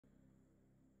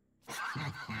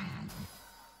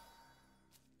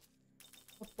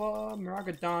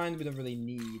Miragadon we don't really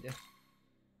need.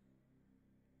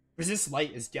 Resist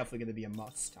Light is definitely going to be a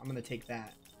must. I'm going to take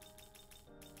that.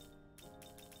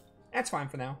 That's fine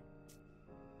for now.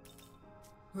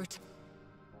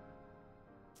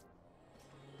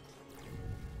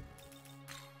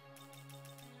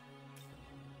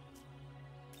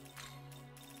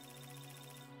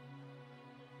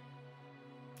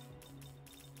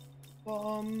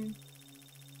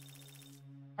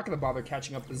 Not gonna bother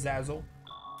catching up with Zazzle.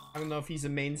 I don't know if he's a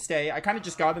mainstay. I kind of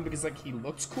just got him because like he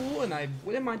looks cool, and I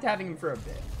wouldn't mind having him for a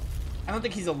bit. I don't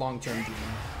think he's a long-term dream.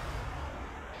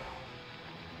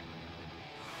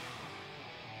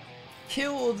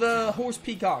 Kill the horse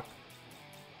peacock.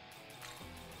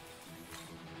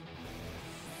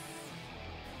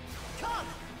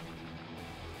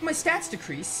 My stats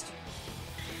decreased.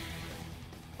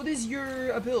 What is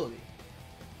your ability?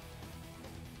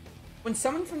 When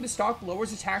summoned from the stock,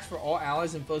 lowers attacks for all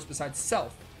allies and foes besides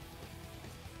self.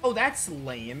 Oh, that's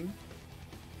lame.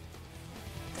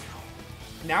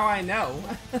 Now I know.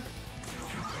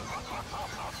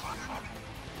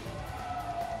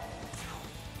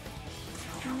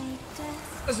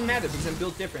 Doesn't matter because I'm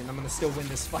built different. I'm gonna still win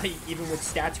this fight even with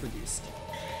stats reduced.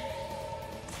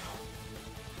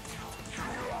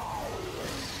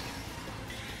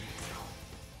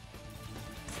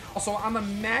 Also, I'm a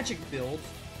magic build.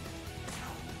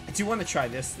 I do want to try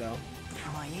this though.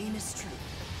 My aim is true.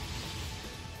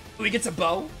 Oh, he gets a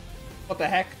bow? What the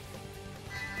heck?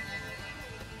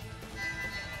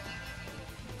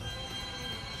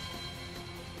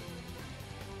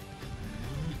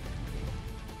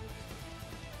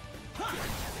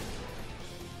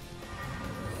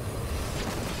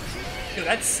 Yo,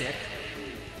 that's sick.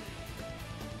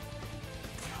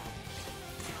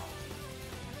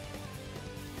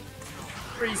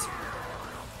 Freeze.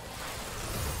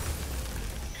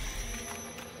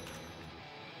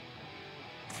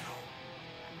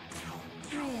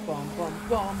 Bum bum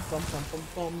bum bum bum bum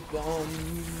bum bum.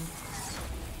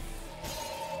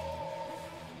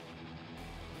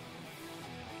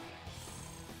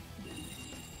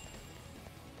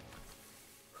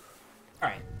 All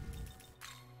right.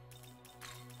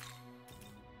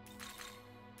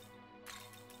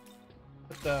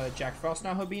 Put the Jack Frost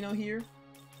now Hobino here.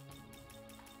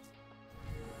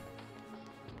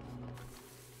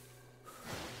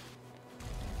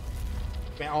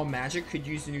 All magic could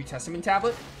use the New Testament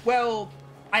tablet. Well,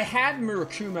 I had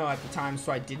Murakumo at the time,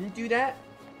 so I didn't do that.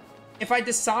 If I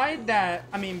decide that,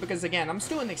 I mean, because again, I'm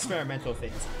still in experimental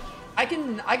phase. I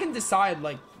can decide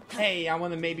like, hey, I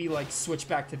want to maybe like switch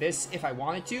back to this if I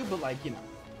wanted to, but like, you know,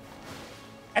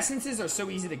 essences are so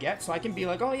easy to get, so I can be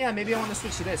like, oh yeah, maybe I want to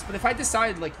switch to this. But if I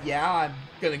decide like, yeah, I'm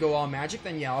gonna go all magic,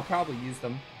 then yeah, I'll probably use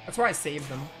them. That's why I saved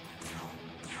them.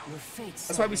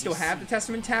 That's why we still have the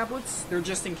Testament tablets. They're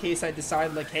just in case I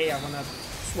decide like, hey, I want to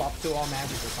swap to all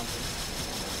magic or something.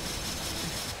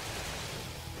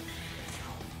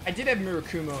 I did have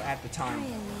Murakumo at the time,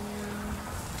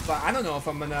 but I don't know if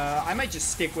I'm gonna. I might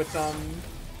just stick with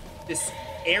this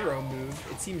arrow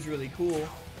move. It seems really cool.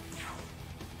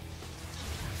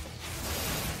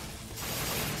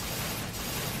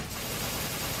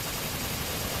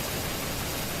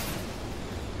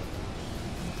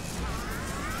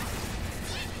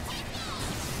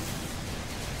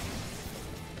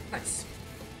 Nice.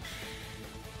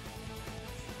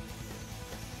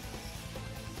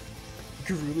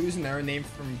 Gurulu's an arrow named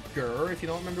from Gur, if you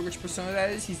don't remember which persona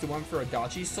that is. He's the one for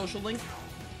Adachi's social link.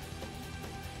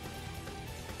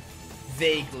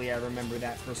 Vaguely, I remember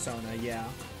that persona, yeah.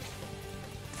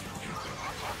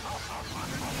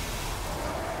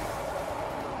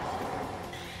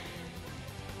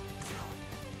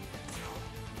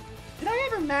 Did I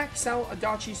ever max out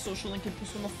Adachi's social link in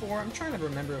Persona 4? I'm trying to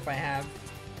remember if I have.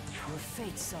 Your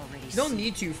fate's already You don't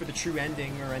need to for the true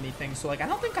ending or anything, so like I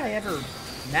don't think I ever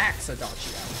max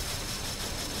Adachi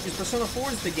out. Because Persona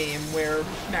 4 is the game where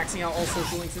maxing out all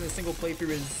social links in a single playthrough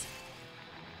is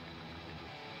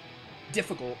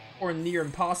difficult or near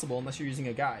impossible unless you're using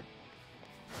a guide.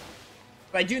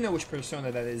 But I do know which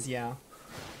Persona that is, yeah.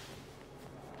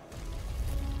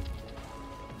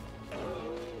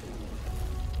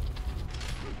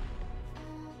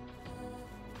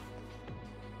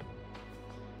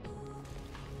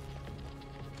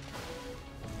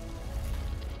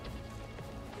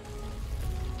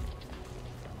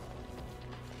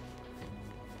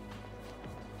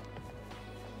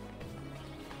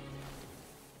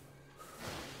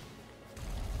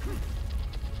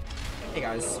 Hey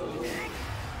guys,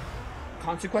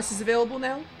 Consequence is available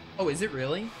now? Oh, is it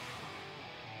really?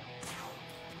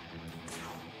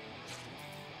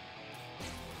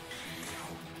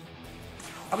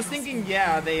 I was thinking,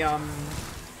 yeah, they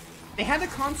had the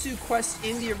Kansu quest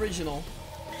in the original,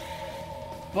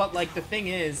 but like the thing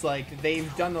is, like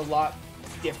they've done a lot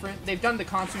different. They've done the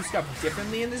Kansu stuff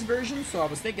differently in this version, so I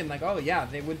was thinking like, oh yeah,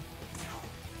 they would.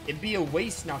 It'd be a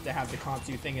waste not to have the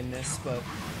Kansu thing in this, but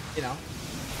you know.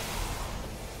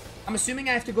 I'm assuming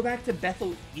I have to go back to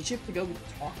Bethel, Egypt to go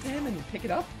talk to him and pick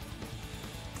it up.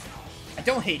 I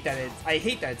don't hate that I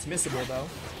hate that it's missable though,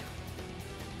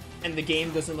 and the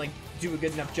game doesn't like do a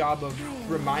good enough job of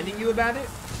reminding you about it.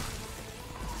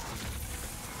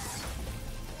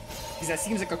 Because that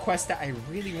seems like a quest that I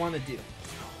really want to do.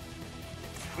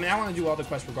 I mean, I want to do all the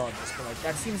quests regardless, but like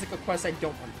that seems like a quest I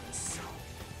don't want to miss.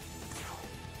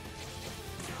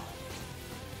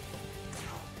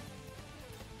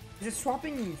 Is it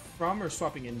swapping from or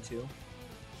swapping into?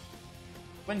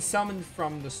 When summoned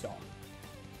from the stall.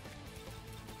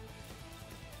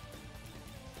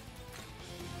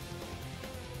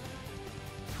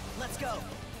 Let's go.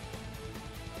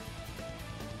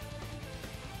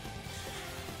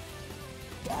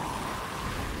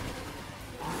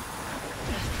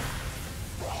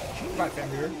 Right,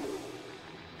 Fender.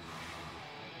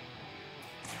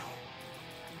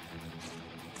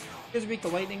 Here's a weak to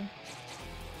lightning.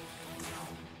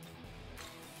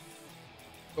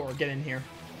 Or get in here.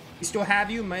 We still have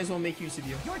you, might as well make use of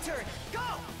you. Your turn. Go.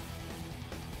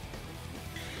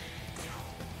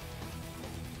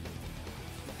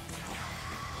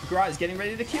 Gra is getting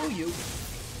ready to kill you.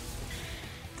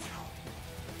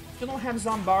 Still don't have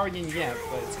Zombarian yet,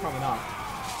 but it's coming up.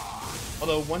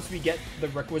 Although once we get the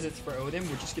requisites for Odin,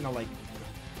 we're just gonna like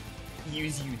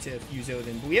use you to use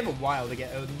Odin. But we have a while to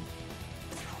get Odin.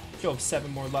 Still have 7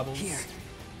 more levels. Here.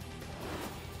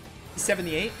 He's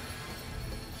 78.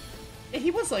 Yeah,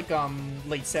 he was like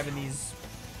late 70s,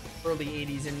 early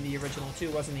 80s in the original too,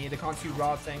 wasn't he? The Kansu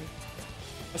Raw thing.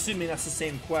 Assuming that's the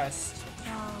same quest.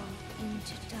 Fall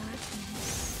into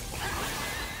darkness.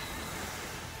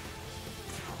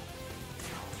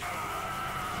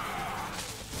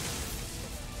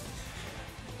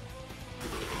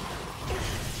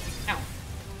 Ow.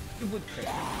 It would crit.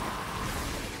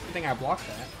 Good thing I blocked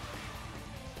that.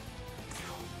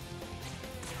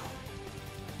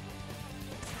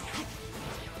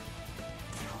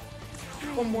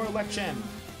 One more election.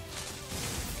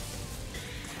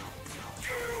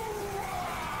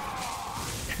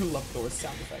 I love Thor's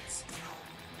sound effects.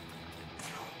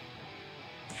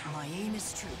 My aim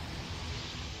is true.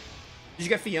 Did you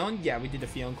get Fionn? Yeah, we did the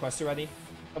Fionn quest already.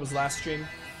 That was last stream.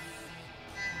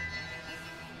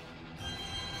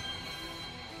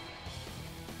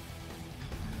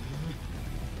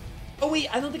 Oh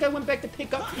wait, I don't think I went back to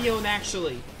pick up Fionn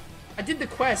actually. I did the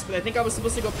quest, but I think I was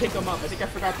supposed to go pick him up. I think I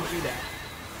forgot to do that.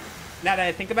 Now that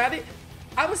I think about it,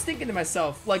 I was thinking to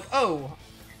myself, like, oh,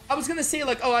 I was gonna say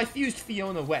like, oh, I fused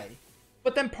Fionn away.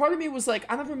 But then part of me was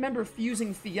like, I don't remember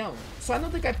fusing Fionn. So I don't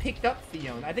think I picked up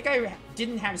Fionn. I think I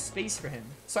didn't have space for him.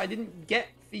 So I didn't get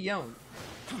Fionn.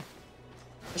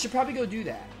 I should probably go do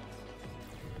that.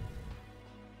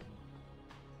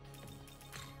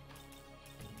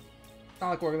 It's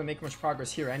not like we're gonna make much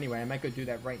progress here anyway. I might go do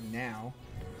that right now.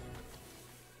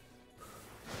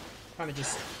 Kind of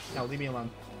just... No, leave me alone.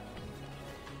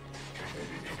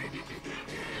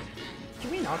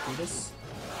 Can we not do this?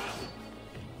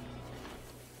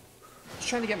 Just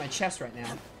trying to get my chest right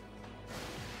now.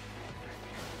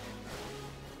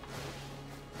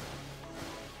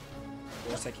 Of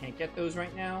course, I can't get those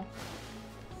right now.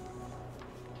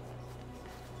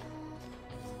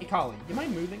 Hey, Colin, you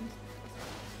mind moving?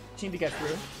 Just need to get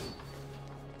through.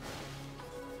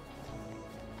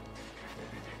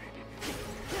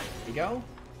 There you go.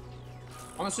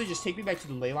 Honestly, just take me back to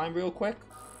the ley line real quick.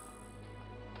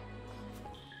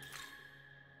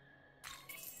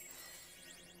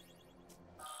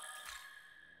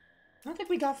 I don't think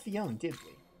we got Fionn, did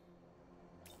we?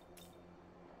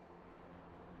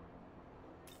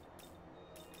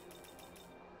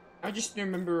 I just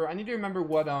remember, I need to remember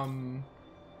what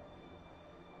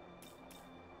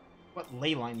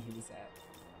ley line he was at.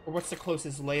 Or what's the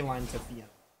closest ley line to Fionn.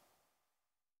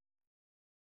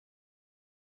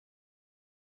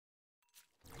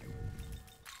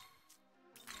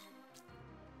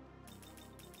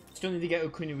 Still need to get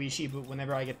Okunuishi, but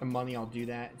whenever I get the money, I'll do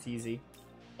that. It's easy.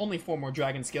 Only 4 more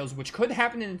dragon scales, which could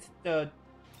happen in the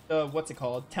what's it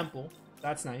called? Temple.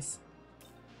 That's nice.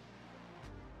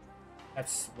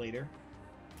 That's later.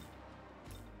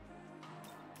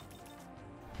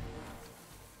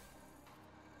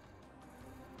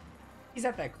 He's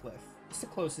at that cliff. It's the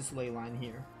closest ley line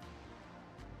here.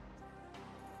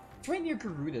 It's right near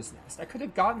Garuda's nest. I could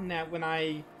have gotten that when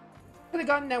I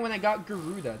got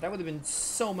Garuda. That would have been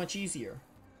so much easier.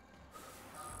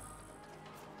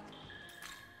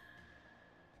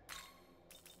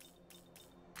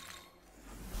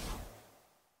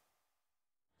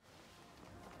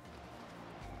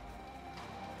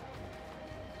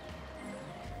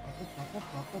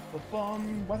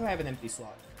 Why do I have an empty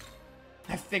slot?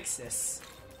 I fix this.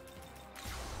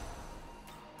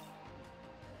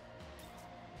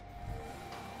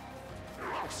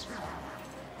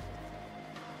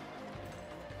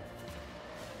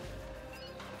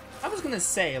 I was gonna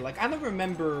say, like, I don't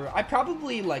remember,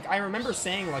 I remember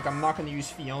saying, like, I'm not gonna use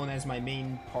Fionn as my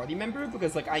main party member,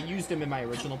 because, like, I used him in my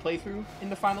original playthrough in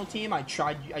the final team. I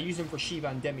used him for Shiva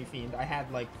and Demi-Fiend. I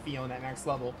had, like, Fionn at max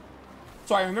level.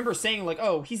 So I remember saying, like,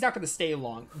 oh, he's not gonna stay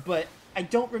long, but I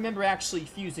don't remember actually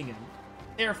fusing him.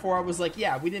 Therefore, I was like,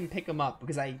 yeah, we didn't pick him up,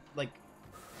 because I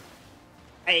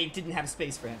didn't have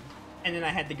space for him. And then I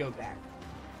had to go back.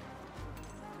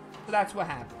 So that's what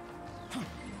happened.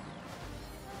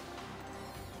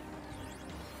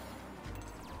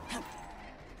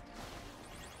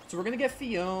 So we're gonna get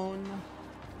Fionn.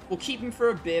 We'll keep him for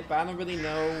a bit, but I don't really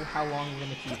know how long we're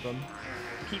gonna keep him.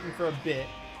 We'll keep him for a bit.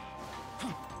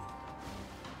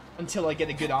 Until I get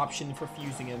a good option for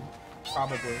fusing him.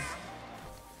 Probably.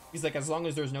 He's like, as long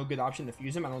as there's no good option to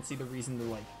fuse him, I don't see the reason to,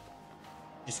 like,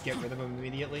 just get rid of him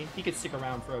immediately. He could stick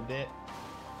around for a bit.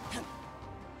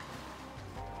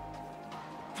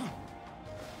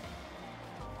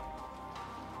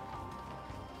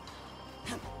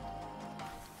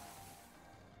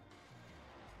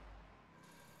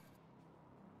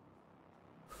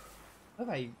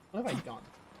 What have I done?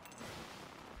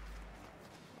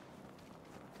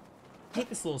 I hate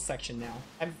this little section now.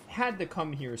 I've had to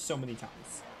come here so many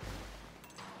times.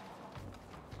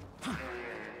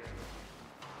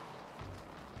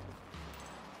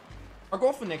 Our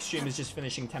goal for next stream is just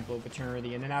finishing Temple of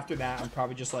Eternity, and then after that, I'm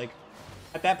probably just like,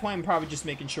 at that point, I'm probably just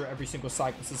making sure every single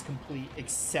cycle is complete,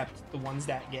 except the ones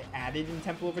that get added in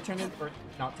Temple of Eternity, or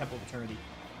not Temple of Eternity,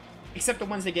 except the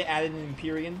ones that get added in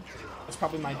Empyrean. That's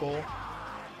probably my goal.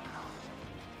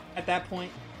 At that point.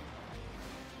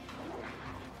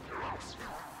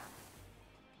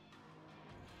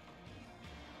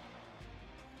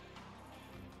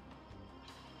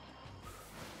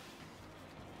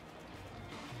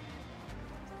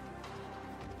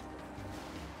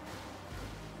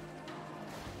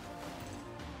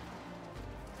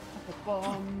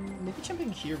 Maybe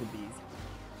jumping here would be easy.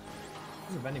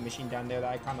 There's a vending machine down there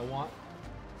that I kind of want.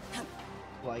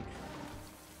 Like,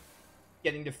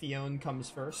 getting to Fionn comes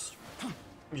first. I'm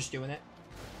just doing it.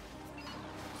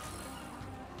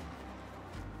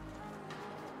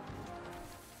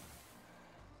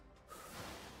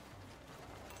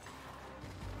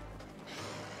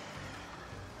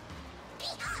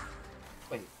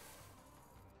 Wait.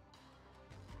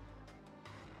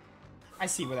 I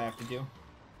see what I have to do.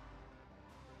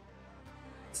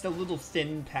 It's the little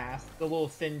thin path, the little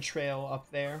thin trail up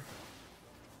there.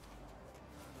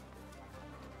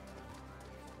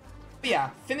 But yeah,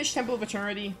 finish Temple of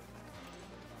Eternity.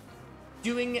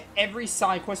 Doing every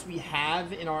side quest we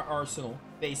have in our arsenal,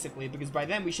 basically, because by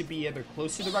then we should be either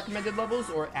close to the recommended levels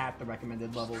or at the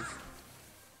recommended levels.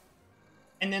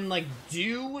 And then, like,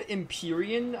 do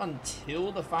Empyrean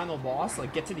until the final boss,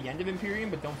 like, get to the end of Empyrean,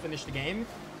 but don't finish the game.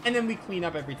 And then we clean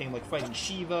up everything, like fighting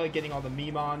Shiva, getting all the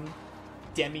Memon,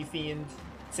 Demi-Fiend,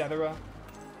 etc.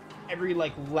 Every,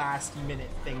 like, last minute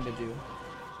thing to do.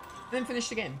 And then finish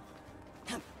the game.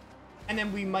 And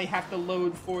then we might have to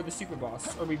load for the super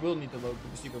boss, or we will need to load for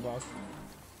the super boss.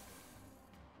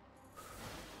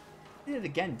 Did it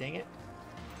again, dang it.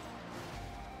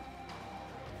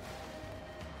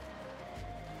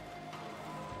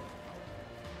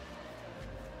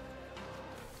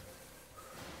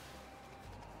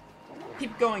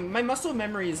 Keep going. My muscle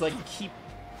memory is like it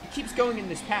keeps going in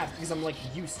this path because I'm like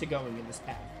used to going in this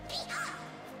path.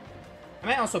 I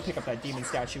might also pick up that demon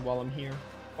statue while I'm here.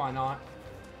 Why not?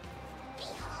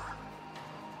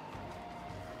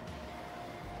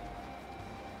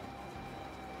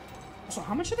 So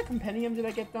how much of the compendium did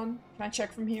I get done? Can I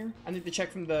check from here? I need to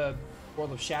check from the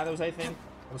World of Shadows, I think.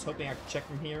 I was hoping I could check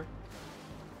from here.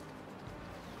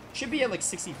 Should be at like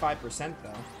 65%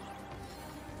 though.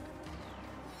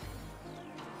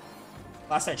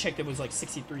 Last I checked it was like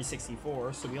 63,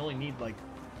 64, so we only need like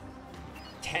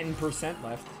 10%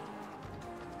 left.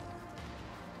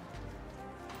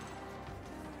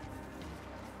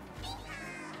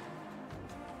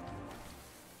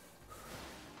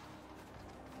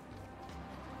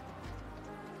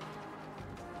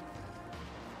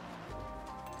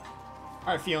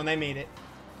 Alright, Fionn, I made it.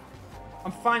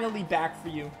 I'm finally back for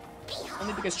you.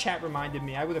 Only because chat reminded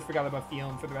me. I would have forgot about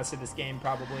Fionn for the rest of this game,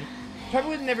 probably. Probably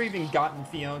would have never even gotten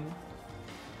Fionn.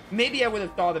 Maybe I would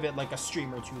have thought of it like a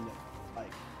stream or two later.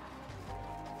 Like,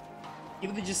 he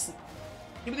would have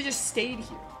just stayed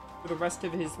here for the rest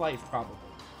of his life, probably.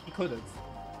 He could have.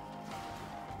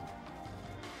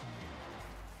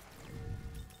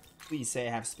 Please say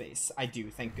I have space. I do,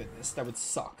 thank goodness. That would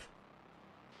suck.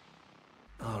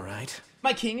 All right.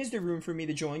 My king, is there room for me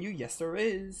to join you? Yes, there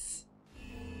is.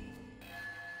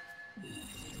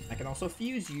 I can also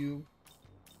fuse you.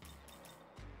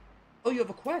 Oh, you have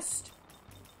a quest.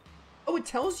 Oh, it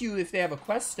tells you if they have a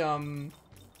quest, kind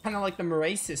of like the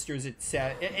Murray sisters, it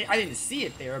said. I didn't see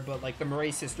it there, but like the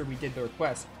Murray sister, we did their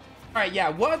quest. Alright, yeah,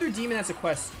 what other demon has a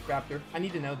quest, Raptor? I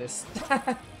need to know this.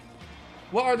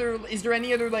 Is there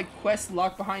any other, like, quest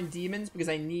locked behind demons? Because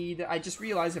I just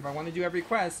realized if I want to do every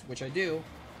quest, which I do,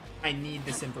 I need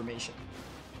this information.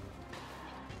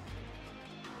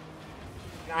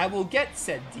 And I will get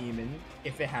said demon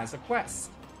if it has a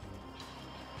quest.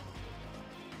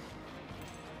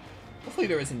 Hopefully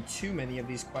there isn't too many of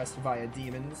these quests via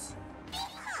demons.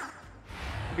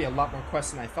 There'll be a lot more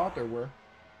quests than I thought there were.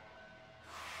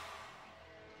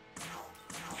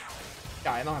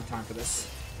 Yeah, I don't have time for this.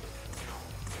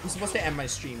 I'm supposed to end my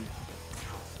stream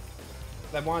now.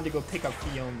 But I wanted to go pick up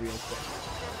Fionn real quick.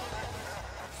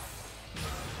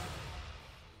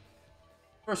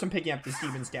 First, I'm picking up this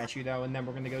demon statue, though, and then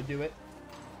we're gonna go do it.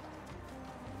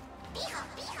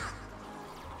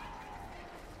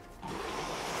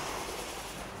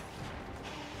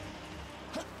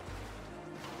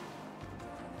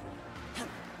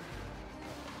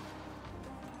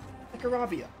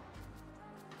 Caravia.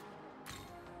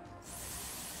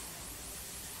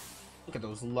 Look at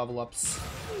those level ups.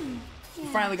 We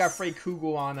finally got Frey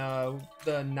Kugel on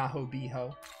the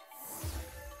Nahobiho.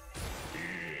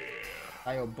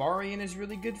 Iobarian is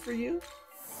really good for you.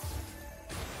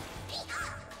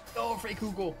 Oh, Frey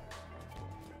Kugel.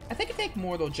 I think I take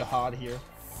more though Jihad here.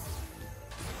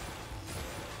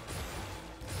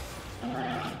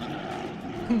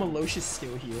 Malosh is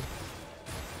still here.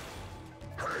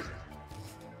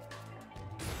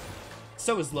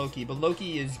 So is Loki, but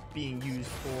Loki is being used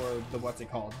for the what's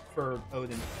it called? For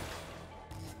Odin.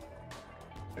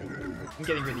 I'm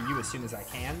getting rid of you as soon as I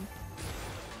can.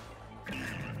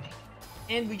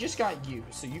 And we just got you,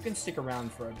 so you can stick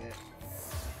around for a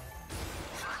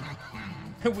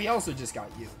bit. We also just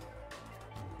got you.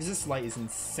 Resist light is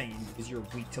insane because you're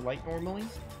weak to light normally.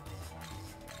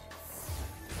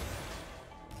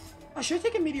 Oh, should I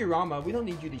take a Meteorama? We don't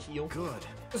need you to heal. Good.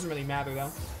 Doesn't really matter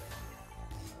though.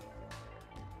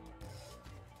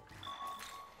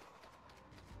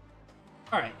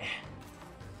 Alright.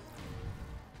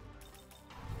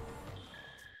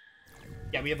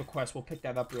 Yeah, we have a quest. We'll pick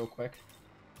that up real quick.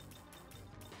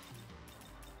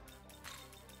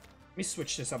 Let me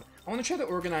switch this up. I want to try to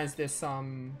organize this,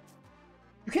 You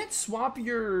can't swap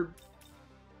your...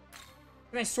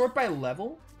 Can I sort by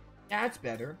level? Yeah, that's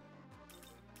better.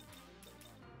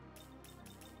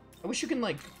 I wish you can,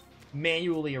 like,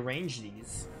 manually arrange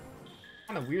these.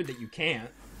 Kind of weird that you can't.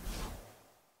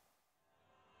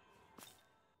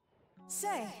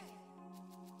 Say.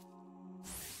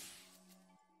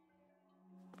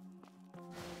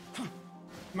 As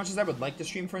much as I would like to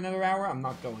stream for another hour, I'm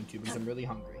not going to because I'm really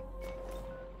hungry.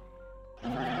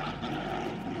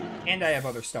 And I have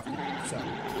other stuff to do, so...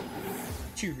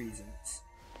 2 reasons.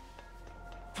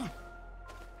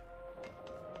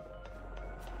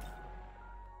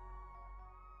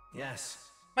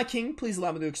 Yes. My king, please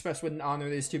allow me to express what an honor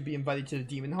it is to be invited to the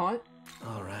Demon Haunt.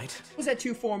 All right. Was that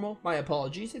too formal? My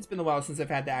apologies. It's been a while since I've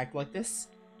had to act like this.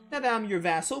 Now that I'm your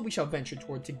vassal, we shall venture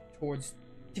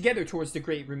together towards the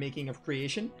great remaking of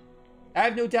creation. I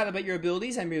have no doubt about your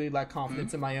abilities. I merely lack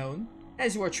confidence in my own.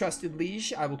 As you are trusted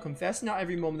liege, I will confess, not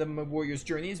every moment of my warrior's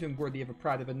journey has been worthy of a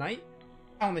pride of a knight.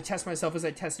 I want to test myself as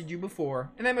I tested you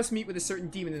before, and I must meet with a certain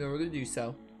demon in order to do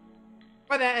so.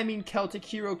 By that I mean Celtic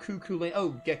hero Cuchulainn.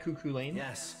 Oh, get Cuchulainn.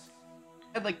 Yes.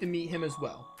 I'd like to meet him as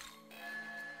well.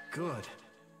 Good.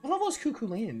 What level is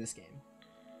Cuchulainn in this game?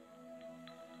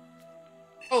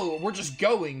 Oh, we're just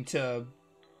going to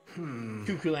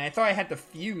Cuchulainn. I thought I had to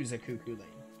fuse a Cuchulainn.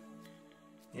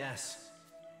 Yes.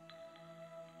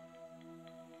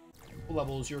 What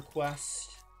level is your quest?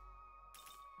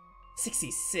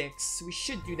 66. We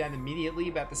should do that immediately,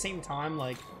 but at the same time,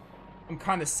 like, I'm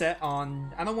kind of set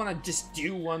on... I don't want to just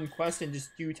do one quest and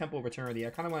just do Temple of Eternity. I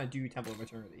kind of want to do Temple of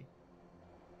Eternity.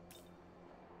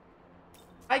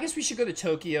 I guess we should go to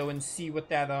Tokyo and see what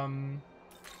that,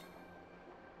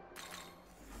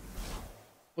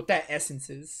 what that essence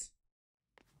is.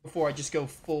 Before I just go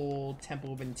full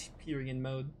Temple of Empyrean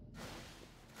mode.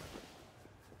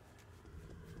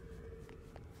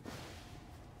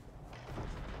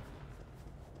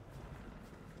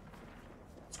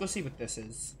 Let's go see what this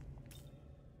is.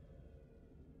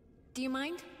 Do you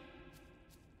mind?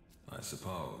 I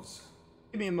suppose.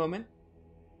 Give me a moment.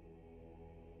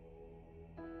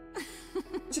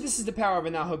 So this is the power of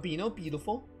an Albino.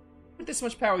 Beautiful. With this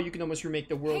much power, you can almost remake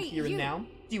the world Hey, here and you. now.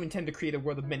 Do you intend to create a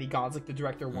world of many gods like the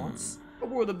director wants? A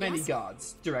world of many Yes.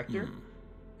 gods, director.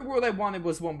 The world I wanted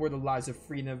was one where the lives of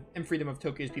freedom of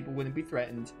Tokyo's people wouldn't be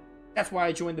threatened. That's why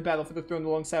I joined the battle for the throne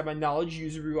alongside my knowledge,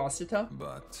 Yuzuru Asita.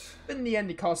 But But in the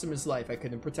end, it cost him his life. I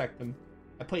couldn't protect him.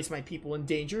 I placed my people in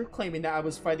danger, claiming that I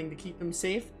was fighting to keep them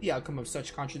safe. The outcome of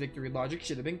such contradictory logic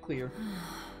should have been clear.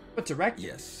 But director,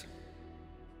 yes.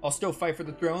 I'll still fight for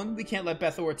the throne. We can't let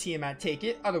Bethel or Tiamat take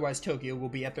it, otherwise Tokyo will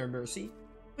be at their mercy.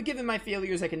 But given my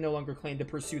failures, I can no longer claim to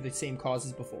pursue the same cause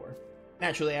as before.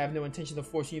 Naturally, I have no intention of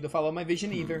forcing you to follow my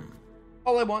vision either.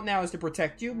 All I want now is to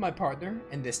protect you, my partner,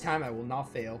 and this time I will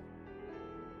not fail.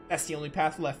 That's the only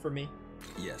path left for me.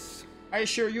 Yes. I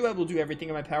assure you I will do everything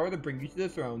in my power to bring you to the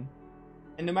throne.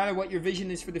 And no matter what your vision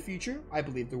is for the future, I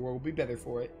believe the world will be better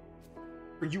for it.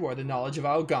 For you are the knowledge of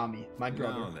Aogami, my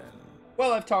brother. Now then.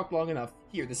 Well, I've talked long enough.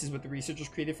 Here, this is what the researchers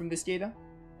created from this data.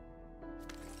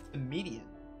 The median.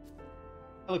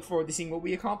 I look forward to seeing what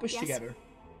we accomplish Yes. together.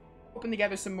 Hoping to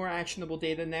gather some more actionable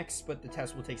data next, but the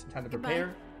test will take some time to Goodbye.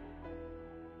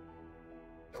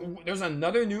 prepare. There's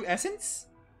another new essence?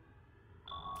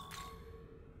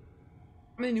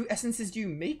 How many new essences do you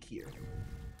make here?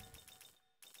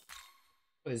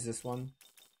 What is this one?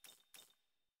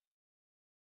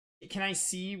 Can I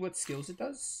see what skills it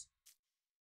does?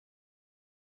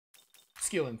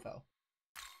 Skill info.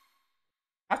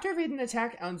 After evading an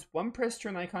attack, earns one press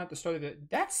turn icon at the start of it.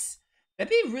 That'd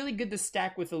be really good to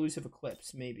stack with Elusive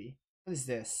Eclipse, maybe. What is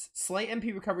this? Slight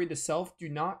MP recovery to self. Do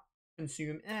not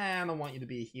consume. I don't want you to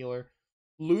be a healer.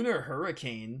 Lunar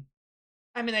Hurricane.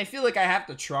 I mean, I feel like I have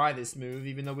to try this move,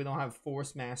 even though we don't have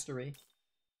Force Mastery.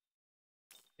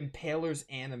 Impaler's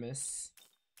Animus.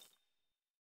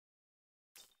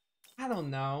 I don't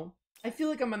know. I feel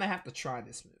like I'm gonna have to try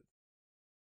this move.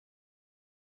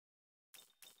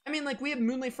 I mean, like, we have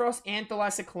Moonlight Frost and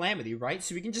Thalassic Calamity, right?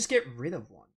 So we can just get rid of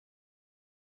one.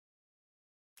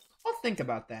 I'll think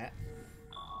about that.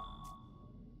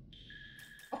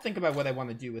 I'll think about what I want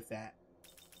to do with that.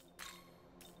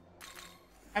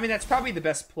 I mean, that's probably the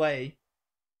best play.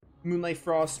 Moonlight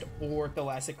Frost or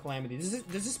Thalassic Calamity. Does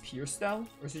this pierce, though?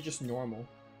 Or is it just normal?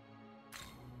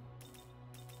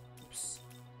 Oops.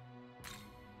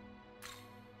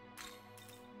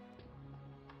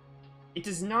 It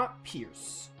does not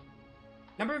pierce.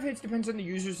 Number of hits depends on the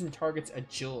user's and target's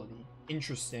agility.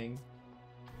 Interesting.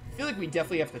 I feel like we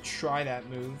definitely have to try that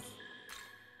move.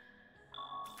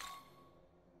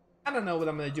 I don't know what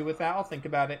I'm going to do with that. I'll think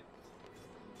about it.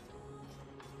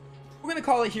 We're going to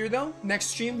call it here, though. Next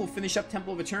stream, we'll finish up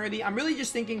Temple of Eternity. I'm really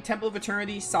just thinking Temple of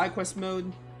Eternity, side quest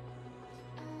mode,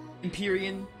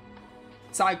 Empyrean,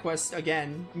 side quest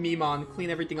again, Mimon,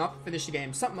 clean everything up, finish the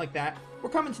game, something like that. We're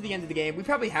coming to the end of the game. We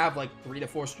probably have like 3 to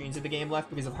 4 streams of the game left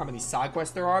because of how many side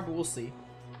quests there are, but we'll see.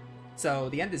 So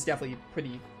the end is definitely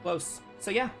pretty close.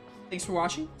 So yeah, thanks for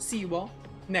watching. See you all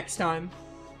next time.